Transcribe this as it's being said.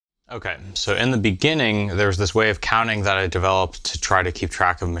Okay, so in the beginning, there's this way of counting that I developed to try to keep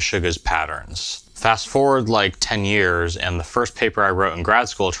track of Meshuggah's patterns. Fast forward like 10 years, and the first paper I wrote in grad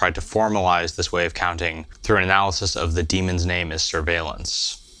school tried to formalize this way of counting through an analysis of the demon's name as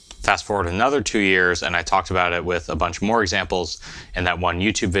surveillance. Fast forward another 2 years, and I talked about it with a bunch more examples in that one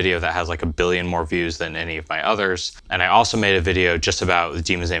YouTube video that has like 1 billion more views than any of my others. And I also made a video just about the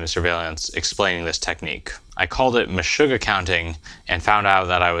demon's name as surveillance explaining this technique. I called it Meshuggah counting and found out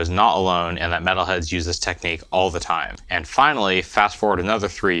that I was not alone and that metalheads use this technique all the time. And finally, fast forward another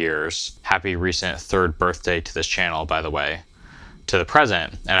 3 years, happy recent 3rd birthday to this channel, by the way, to the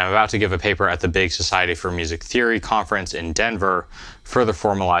present, and I'm about to give a paper at the big Society for Music Theory conference in Denver, further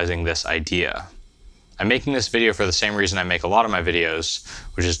formalizing this idea. I'm making this video for the same reason I make a lot of my videos,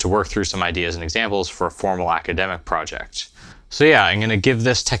 which is to work through some ideas and examples for a formal academic project. So yeah, I'm going to give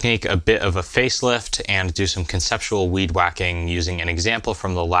this technique a bit of a facelift and do some conceptual weed whacking using an example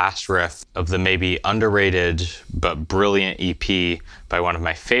from the last riff of the maybe underrated but brilliant EP by one of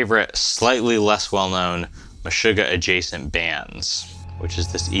my favorite, slightly less well-known Meshuggah adjacent bands, which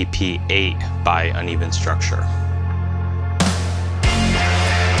is this EP 8 by Uneven Structure.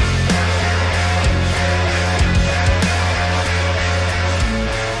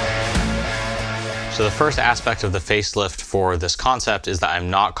 So the first aspect of the facelift for this concept is that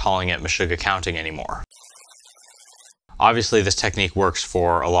I'm not calling it Meshuggah counting anymore. Obviously, this technique works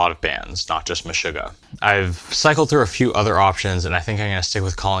for a lot of bands, not just Meshuggah. I've cycled through a few other options, and I think I'm going to stick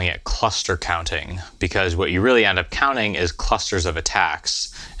with calling it cluster counting, because what you really end up counting is clusters of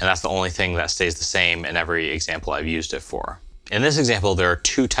attacks, and that's the only thing that stays the same in every example I've used it for. In this example, there are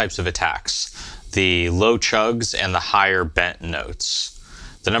 2 types of attacks, the low chugs and the higher bent notes.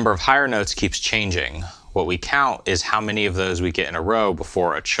 The number of higher notes keeps changing. What we count is how many of those we get in a row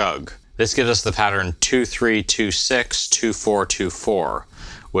before a chug. This gives us the pattern 2-3-2-6, 2-4-2-4,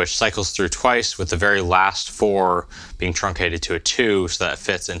 which cycles through twice, with the very last 4 being truncated to a 2 so that it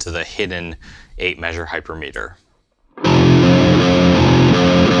fits into the hidden 8-measure hypermeter.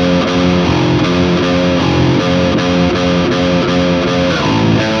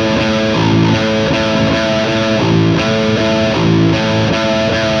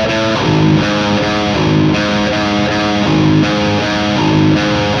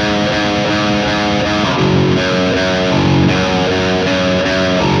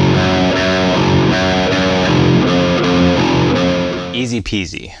 Easy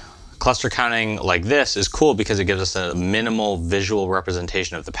peasy. Cluster counting like this is cool because it gives us a minimal visual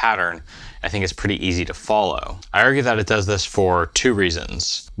representation of the pattern. I think it's pretty easy to follow. I argue that it does this for 2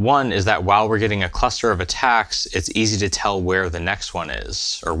 reasons. One is that while we're getting a cluster of attacks, it's easy to tell where the next one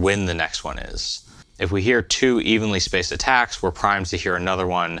is, or when the next one is. If we hear 2 evenly spaced attacks, we're primed to hear another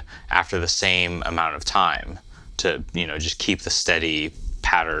one after the same amount of time to, just keep the steady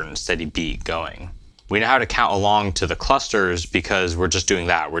pattern, steady beat going. We know how to count along to the clusters because we're just doing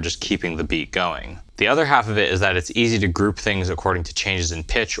that. We're just keeping the beat going. The other half of it is that it's easy to group things according to changes in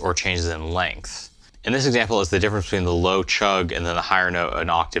pitch or changes in length. In this example, it's the difference between the low chug and then the higher note an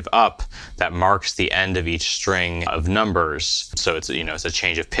octave up that marks the end of each string of numbers. So it's, it's a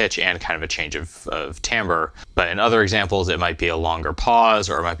change of pitch and kind of a change of timbre. But in other examples, it might be a longer pause,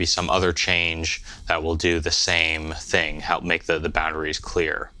 or it might be some other change that will do the same thing, help make the boundaries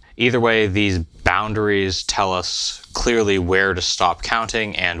clear. Either way, these boundaries tell us clearly where to stop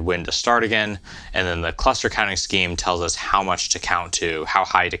counting and when to start again, and then the cluster counting scheme tells us how much to count to, how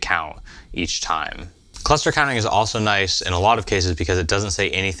high to count each time. Cluster counting is also nice in a lot of cases because it doesn't say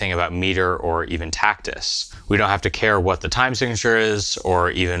anything about meter or even tactus. We don't have to care what the time signature is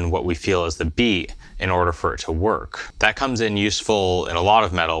or even what we feel is the beat in order for it to work. That comes in useful in a lot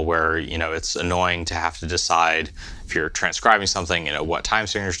of metal where, it's annoying to have to decide if you're transcribing something, what time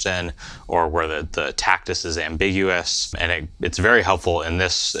signature it's in, or where the tactus is ambiguous. And it's very helpful in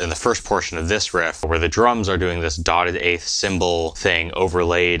the first portion of this riff, where the drums are doing this dotted eighth symbol thing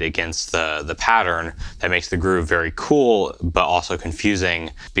overlaid against the pattern that makes the groove very cool, but also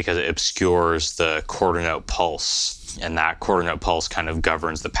confusing because it obscures the quarter note pulse. And that quarter note pulse kind of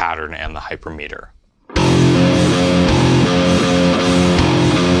governs the pattern and the hypermeter.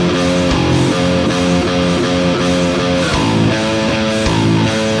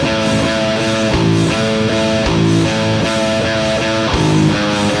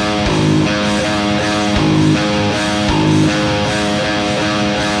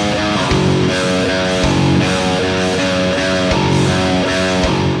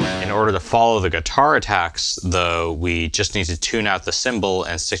 Follow the guitar attacks, though, we just need to tune out the cymbal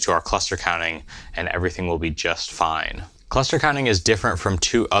and stick to our cluster counting, and everything will be just fine. Cluster counting is different from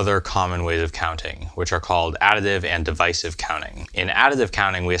two other common ways of counting, which are called additive and divisive counting. In additive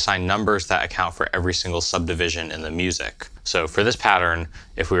counting, we assign numbers that account for every single subdivision in the music. So for this pattern,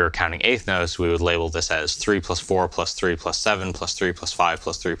 if we were counting eighth notes, we would label this as 3 plus 4 plus 3 plus 7 plus 3 plus 5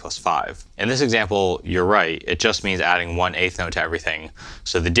 plus 3 plus 5. In this example, you're right, it just means adding one eighth note to everything.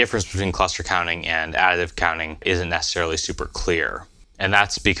 So the difference between cluster counting and additive counting isn't necessarily super clear. And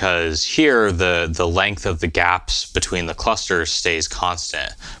that's because here the length of the gaps between the clusters stays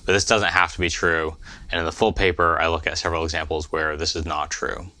constant, but this doesn't have to be true. And in the full paper, I look at several examples where this is not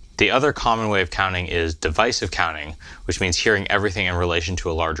true. The other common way of counting is divisive counting, which means hearing everything in relation to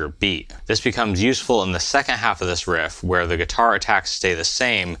a larger beat. This becomes useful in the second half of this riff, where the guitar attacks stay the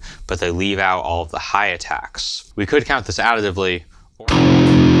same, but they leave out all of the high attacks. We could count this additively,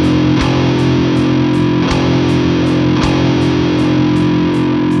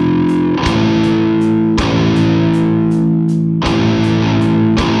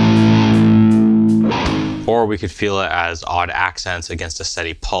 or we could feel it as odd accents against a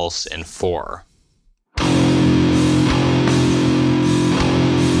steady pulse in 4.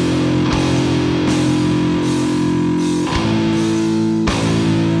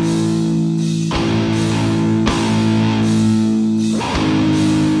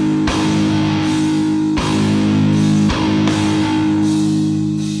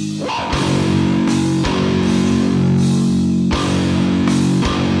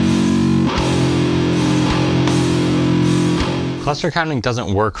 Cluster counting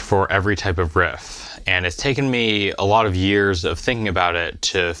doesn't work for every type of riff, and it's taken me a lot of years of thinking about it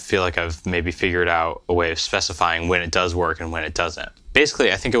to feel like I've maybe figured out a way of specifying when it does work and when it doesn't.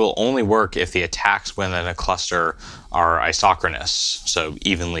 Basically, I think it will only work if the attacks within a cluster are isochronous, so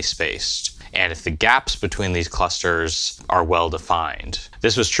evenly spaced, and if the gaps between these clusters are well defined.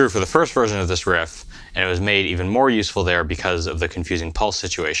 This was true for the first version of this riff, and it was made even more useful there because of the confusing pulse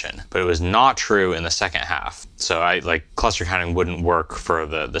situation. But it was not true in the second half. So cluster counting wouldn't work for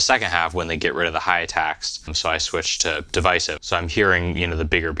the second half when they get rid of the high attacks. So I switched to divisive. So I'm hearing, the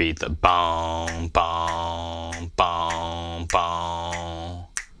bigger beat, the boom, boom, boom, boom,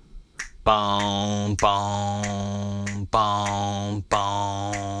 boom, boom, boom,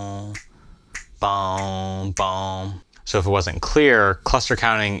 boom, boom, boom. So if it wasn't clear, cluster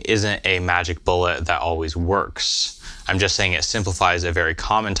counting isn't a magic bullet that always works. I'm just saying it simplifies a very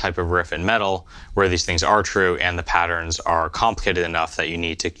common type of riff in metal where these things are true and the patterns are complicated enough that you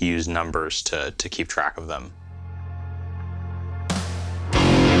need to use numbers to keep track of them.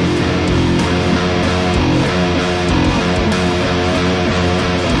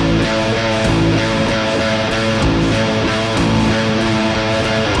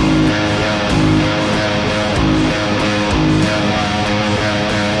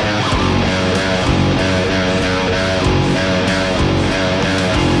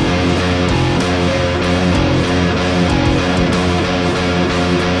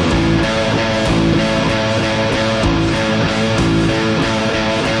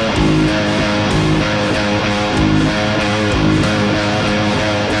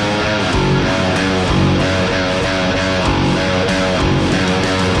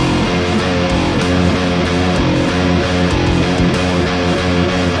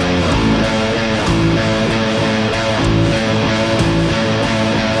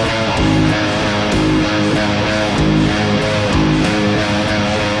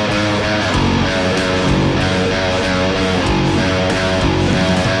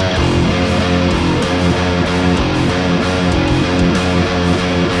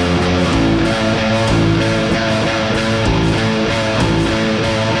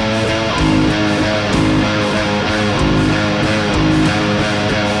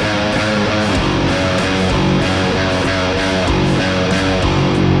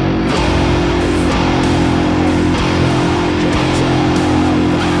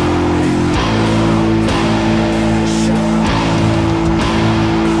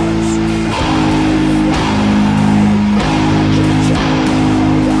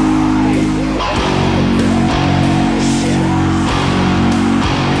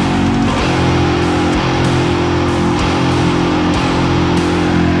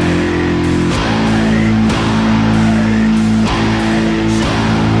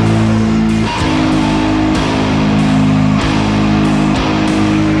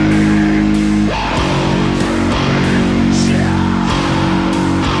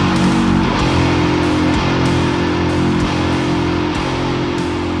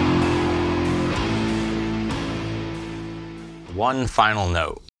 One final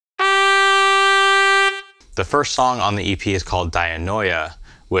note. The first song on the EP is called Dianoia,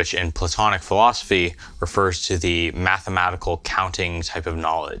 which in Platonic philosophy refers to the mathematical counting type of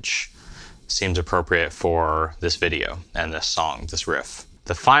knowledge. Seems appropriate for this video and this song, this riff.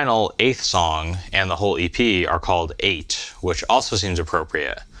 The final 8th song and the whole EP are called 8, which also seems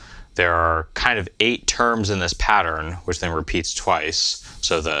appropriate. There are kind of 8 terms in this pattern, which then repeats twice.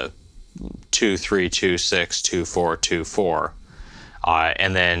 So the 2, 3, 2, 6, 2, 4, 2, 4.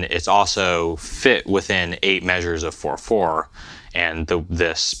 And then it's also fit within 8 measures of 4, 4. And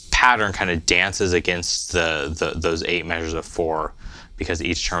this pattern kind of dances against those 8 measures of 4 because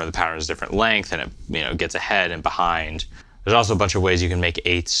each term of the pattern is different length and it gets ahead and behind. There's also a bunch of ways you can make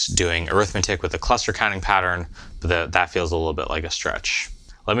 8s doing arithmetic with the cluster counting pattern, but that feels a little bit like a stretch.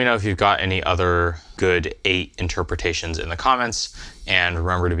 Let me know if you've got any other good 8 interpretations in the comments, and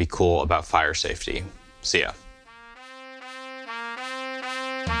remember to be cool about fire safety. See ya.